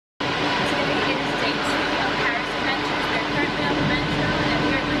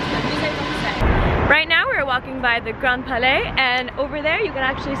passing by the Grand Palais, and over there you can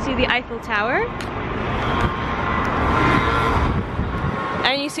actually see the Eiffel Tower.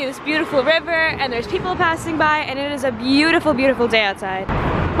 And you see this beautiful river, and there's people passing by, and it is a beautiful, beautiful day outside.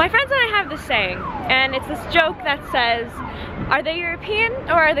 My friends and I have this saying, and it's this joke that says, are they European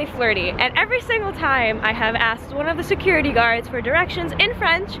or are they flirty? And every single time I have asked one of the security guards for directions in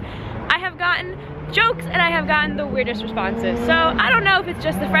French, I have gotten jokes and I have gotten the weirdest responses. So I don't know if it's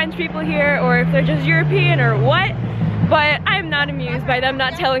just the French people here or if they're just European or what, but I'm not amused by them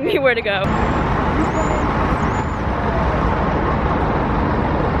not telling me where to go.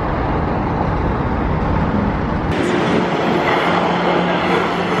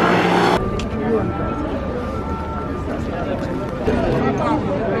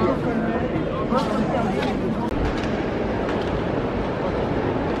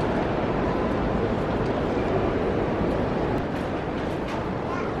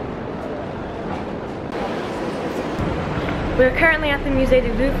 We're currently at the Musée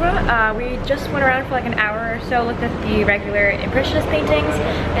du Louvre. We just went around for like an hour or so, looked at the regular Impressionist paintings,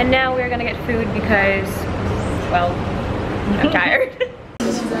 and now we're gonna get food because, well, I'm tired.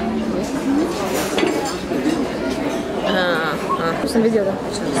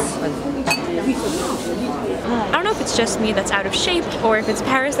 I don't know if it's just me that's out of shape or if it's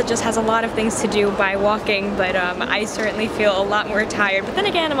Paris that just has a lot of things to do by walking, but I certainly feel a lot more tired. But then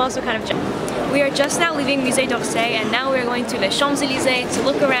again, I'm also kind of We are just now leaving Musée d'Orsay, and now we're going to the Champs-Élysées to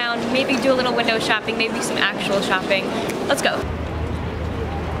look around, maybe do a little window shopping, maybe some actual shopping. Let's go.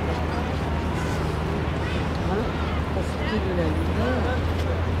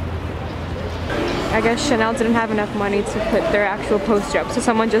 I guess Chanel didn't have enough money to put their actual poster up, so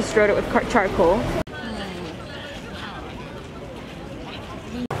someone just wrote it with charcoal.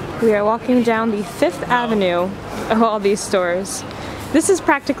 We are walking down the 5th Avenue of all these stores. This is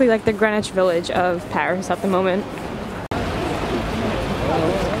practically like the Greenwich Village of Paris at the moment.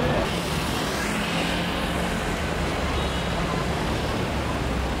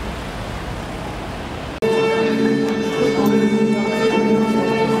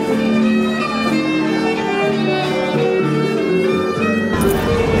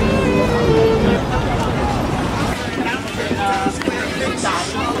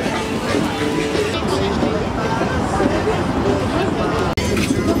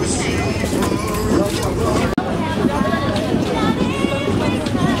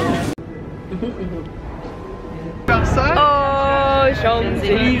 Oh,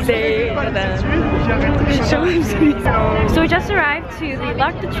 Champs-Élysées! So we just arrived to the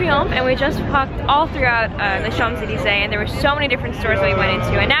L'Arc de Triomphe, and we just walked all throughout the Champs-Élysées, and there were so many different stores that we went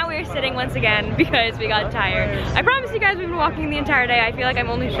into, and now we're sitting once again because we got tired. I promise you guys we've been walking the entire day. I feel like I'm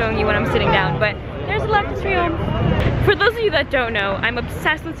only showing you when I'm sitting down, but there's the L'Arc de Triomphe. For those of you that don't know, I'm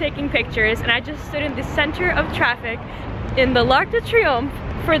obsessed with taking pictures, and I just stood in the center of traffic in the L'Arc de Triomphe.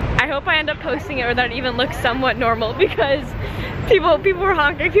 I hope I end up posting it or that it even looks somewhat normal, because people were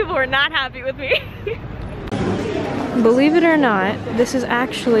honking, people were not happy with me. Believe it or not, this is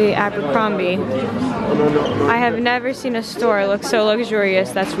actually Abercrombie. I have never seen a store look so luxurious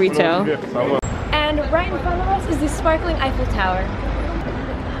that's retail. And right in front of us is the sparkling Eiffel Tower.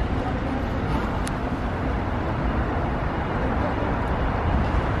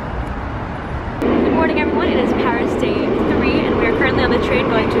 Good morning everyone, it is Paris Day 3 and we are currently on the train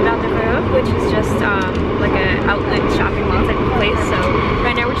going to Val de Verve, which is just like an outlet shopping mall type of place. So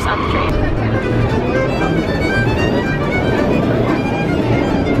right now we're just on the train.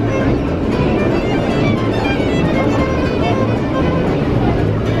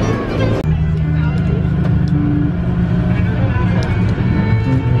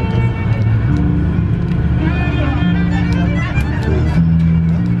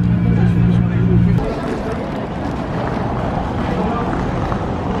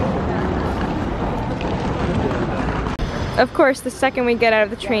 Of course, the second we get out of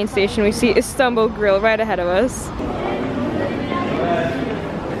the train station, we see Istanbul Grill right ahead of us.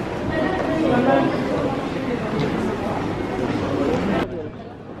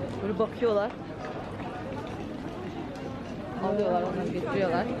 Böyle bakıyorlar. Alıyorlar, onları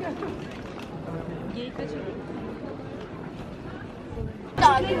getiriyorlar. Geyik kaçıyor.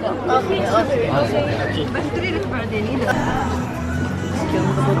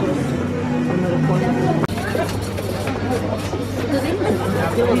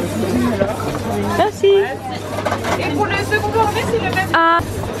 Merci.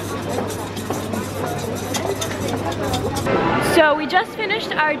 So we just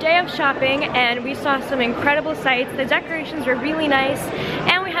finished our day of shopping and we saw some incredible sights. The decorations were really nice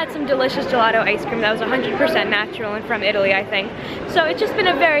and we had some delicious gelato ice cream that was 100% natural and from Italy, I think. So it's just been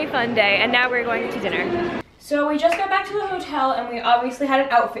a very fun day and now we're going to dinner. So we just got back to the hotel and we obviously had an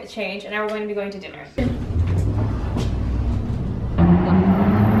outfit change, and now we're going to be going to dinner.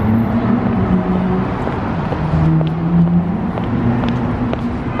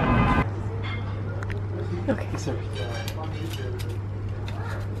 Okay.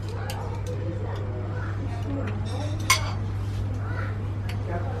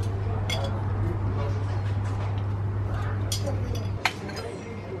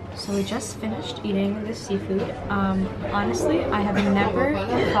 So we just finished eating the seafood. Honestly, I have never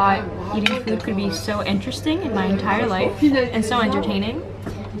thought eating food could be so interesting in my entire life and so entertaining.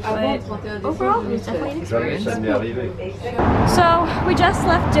 But overall, it was definitely an experience. So we just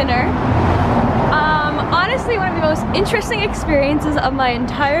left dinner. Honestly, one of the most interesting experiences of my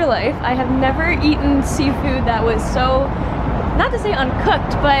entire life. I have never eaten seafood that was so, not to say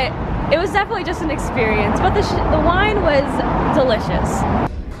uncooked, but it was definitely just an experience. But the wine was delicious.